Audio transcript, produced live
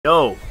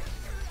Yo,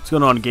 what's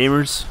going on,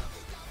 gamers?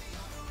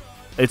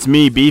 It's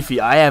me, Beefy.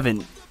 I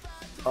haven't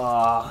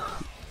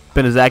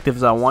been as active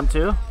as I want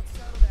to,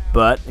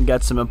 but I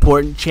got some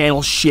important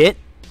channel shit.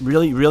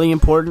 Really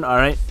important.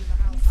 Alright.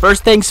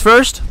 First things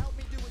first.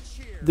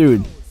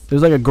 Dude,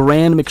 there's like a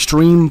Grand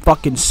McExtreme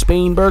fucking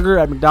Spain burger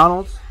at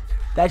McDonald's.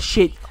 That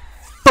shit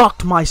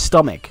fucked my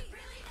stomach.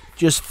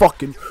 Just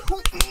fucking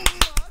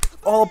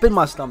all up in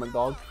my stomach,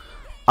 dog.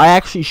 I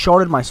actually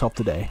sharted myself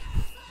today.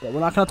 But we're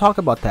not going to talk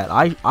about that.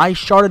 I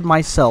sharted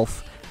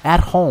myself at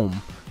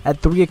home at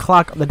 3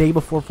 o'clock the day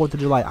before 4th of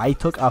July. I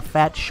took a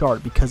fat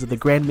shart because of the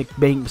Grand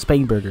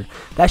Spain burger.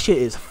 That shit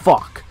is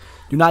fuck.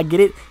 Do not get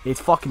it. It's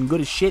fucking good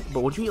as shit.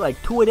 But would you eat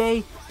like 2 a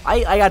day?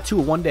 I got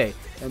 2 in 1 day.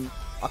 And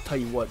I'll tell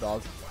you what,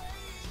 dog.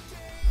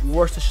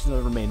 Worst decision I've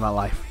ever made in my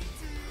life.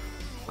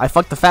 I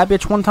fucked the fat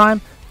bitch one time.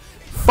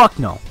 Fuck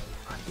no.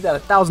 I do that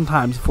 1,000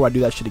 times before I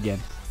do that shit again.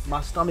 My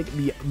stomach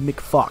be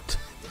McFucked.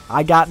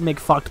 I got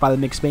McFucked by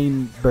the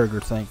McSpain burger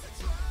thing.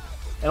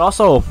 And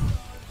also,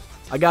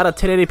 I got a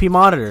 1080p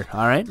monitor,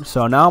 alright?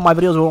 So now my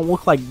videos won't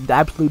look like the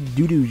absolute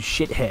doo-doo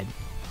shithead.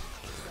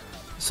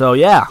 So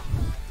yeah.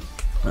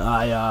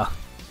 I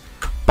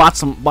bought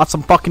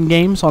some fucking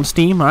games on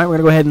Steam, alright? We're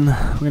gonna go ahead and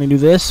we're gonna do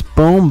this.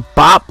 Boom,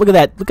 bop. Look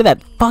at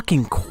that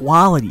fucking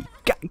quality.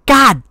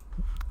 God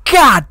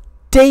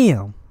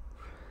damn.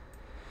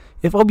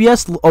 If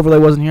OBS overlay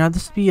wasn't here,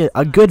 this would be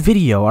a good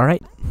video,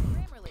 alright?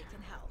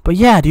 But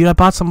yeah, dude, I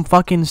bought some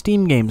fucking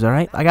Steam games,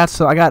 alright? I got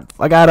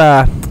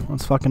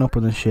let's fucking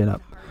open this shit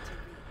up.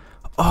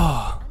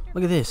 Oh,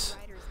 look at this.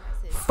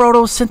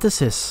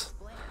 Photosynthesis.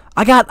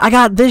 I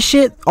got this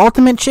shit,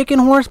 Ultimate Chicken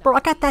Horse, bro.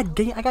 I got that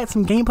game. I got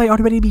some gameplay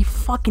already ready to be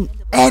fucking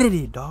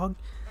edited, dog.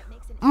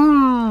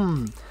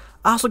 I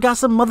also got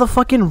some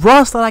motherfucking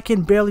Rust that I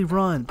can barely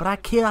run, but I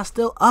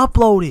still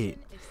upload it.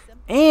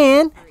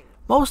 And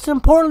most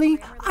importantly,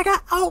 I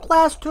got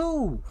Outlast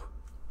 2.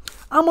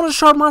 I'm gonna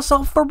shard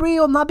myself for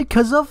real, not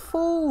because of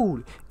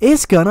food.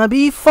 It's gonna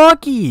be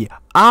funky.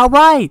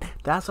 Alright,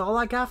 that's all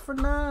I got for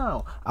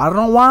now. I don't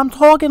know why I'm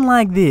talking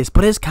like this,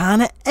 but it's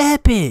kinda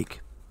epic.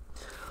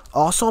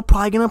 Also,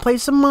 probably gonna play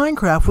some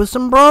Minecraft with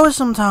some bros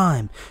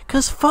sometime.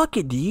 Cause fuck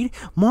it, dude.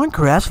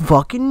 Minecraft's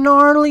fucking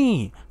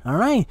gnarly.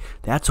 Alright,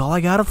 that's all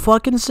I gotta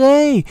fucking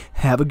say.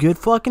 Have a good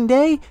fucking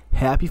day.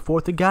 Happy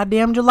 4th of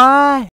goddamn July.